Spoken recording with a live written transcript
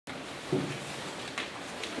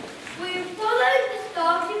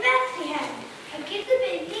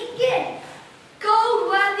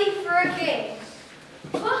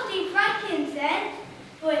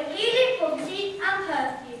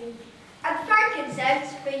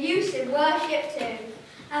incense for use in worship too,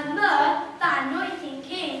 and myrrh for anointing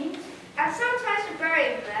kings, and sometimes for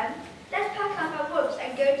burying them. Let's pack up our robes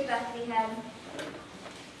and go to Bethlehem.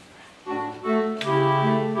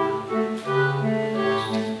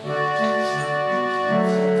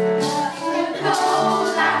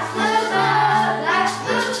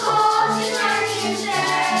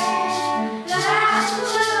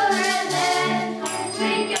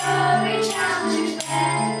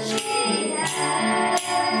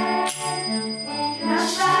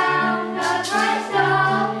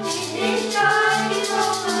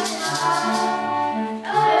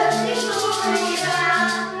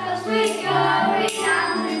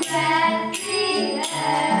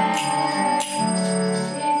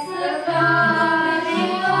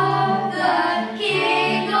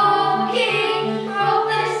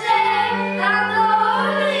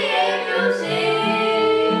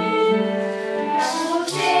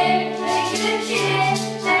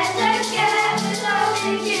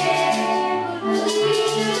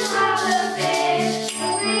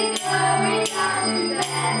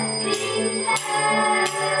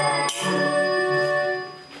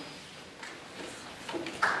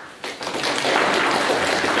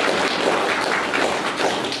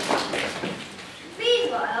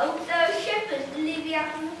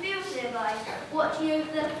 Watching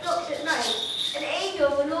over their flocks at night, an angel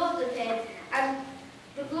of the Lord appeared, and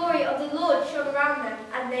the glory of the Lord shone around them,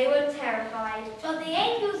 and they were terrified. But the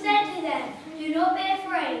angel said to them, "Do not be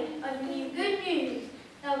afraid, I bring you good news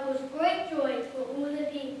that will cause great joy for all the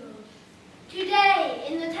people. Today,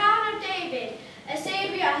 in the town of David, a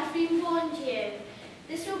Saviour has been born to you.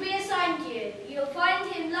 This will be a sign to you. You'll find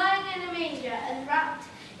him lying in a manger and wrapped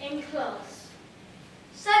in cloths."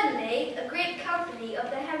 Suddenly, a great company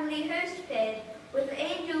of the heavenly host appeared, with an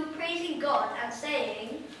angel praising God and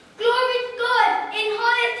saying, "Glory to God in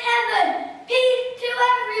highest heaven, peace to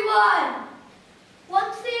everyone."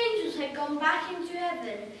 Once the angels had gone back into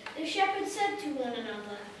heaven, the shepherds said to one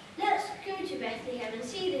another, "Let's go to Bethlehem and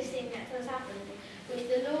see this thing that has happened, which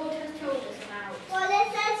the Lord has told us about." Well,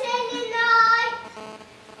 it's a singing night.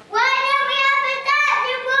 Why don't we have a dance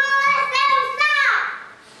and roll ourselves up?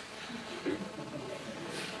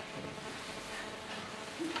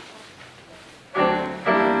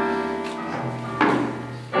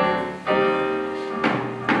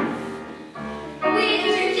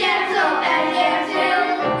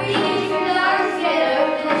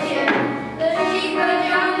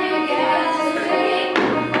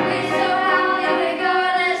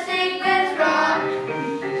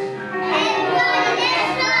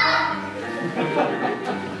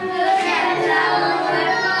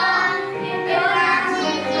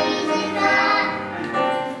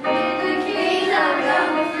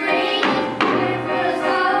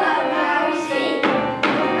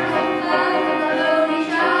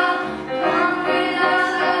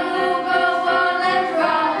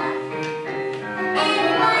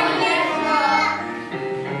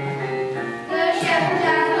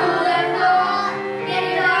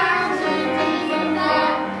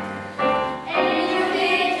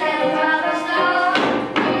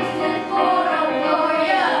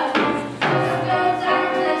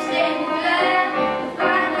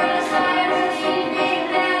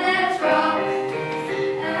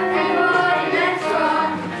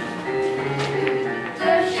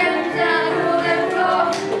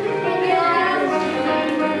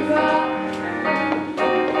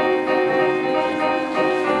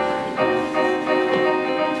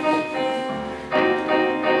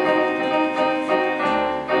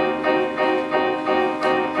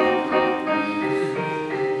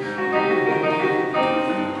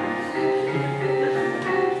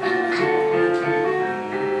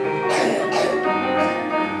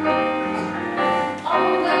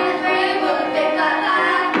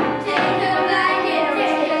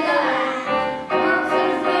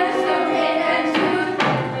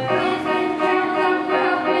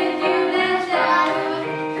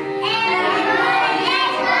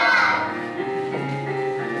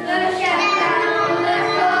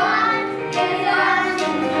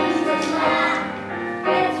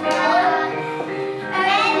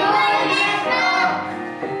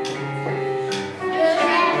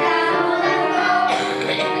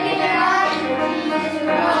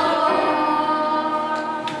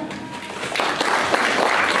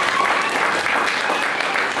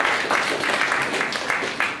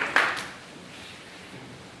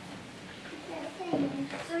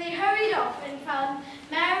 So they hurried off and found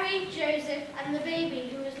Mary, Joseph, and the baby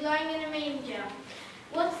who was lying in a manger.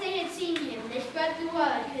 Once they had seen him, they spread the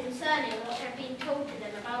word concerning what had been told to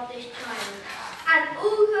them about this child. And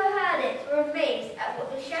all who heard it were amazed at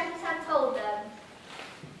what the shepherds had told them.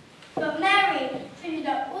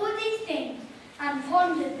 and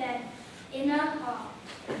pondered them in her heart.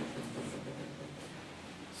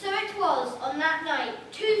 So it was on that night,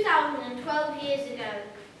 2012 years ago,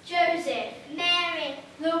 Joseph, Mary